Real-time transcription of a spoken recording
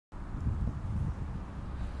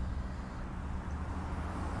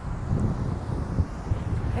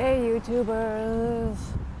Hey YouTubers,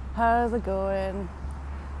 how's it going?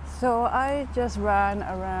 So I just ran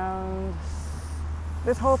around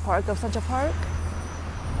this whole park of Central Park.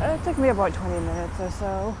 It took me about 20 minutes or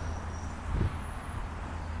so.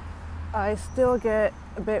 I still get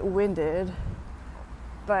a bit winded,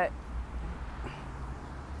 but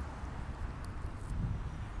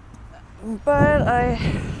I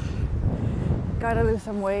gotta lose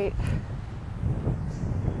some weight,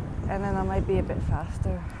 and then I might be a bit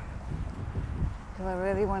faster because I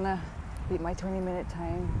really want to beat my 20-minute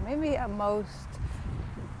time. Maybe at most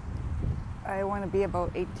I want to be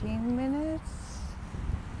about 18 minutes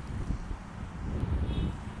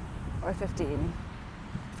or 15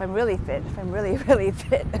 if I'm really fit, if I'm really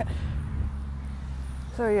fit.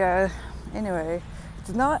 So yeah, anyway,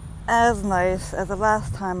 it's not as nice as the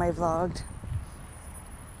last time I vlogged.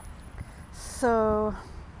 So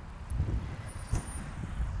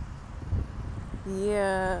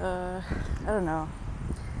yeah, I don't know.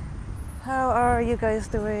 How are you guys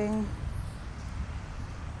doing?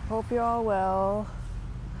 Hope you're all well.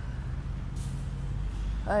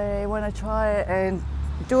 I want to try and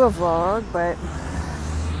do a vlog, but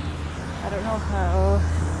I don't know how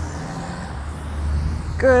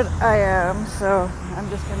good I am, so I'm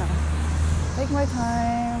just gonna take my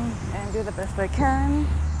time and do the best I can.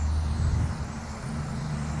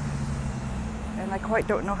 And I quite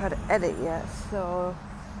don't know how to edit yet, so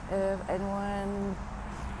if anyone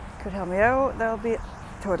could help me out, that would be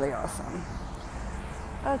totally awesome.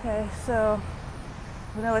 Okay, so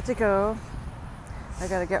I'm gonna let you go. I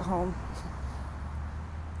gotta get home.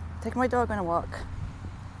 Take my dog on a walk.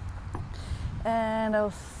 And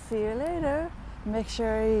I'll see you later. Make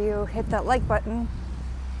sure you hit that like button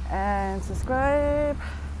and subscribe.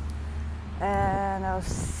 And I'll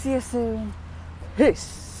see you soon.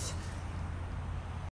 Peace.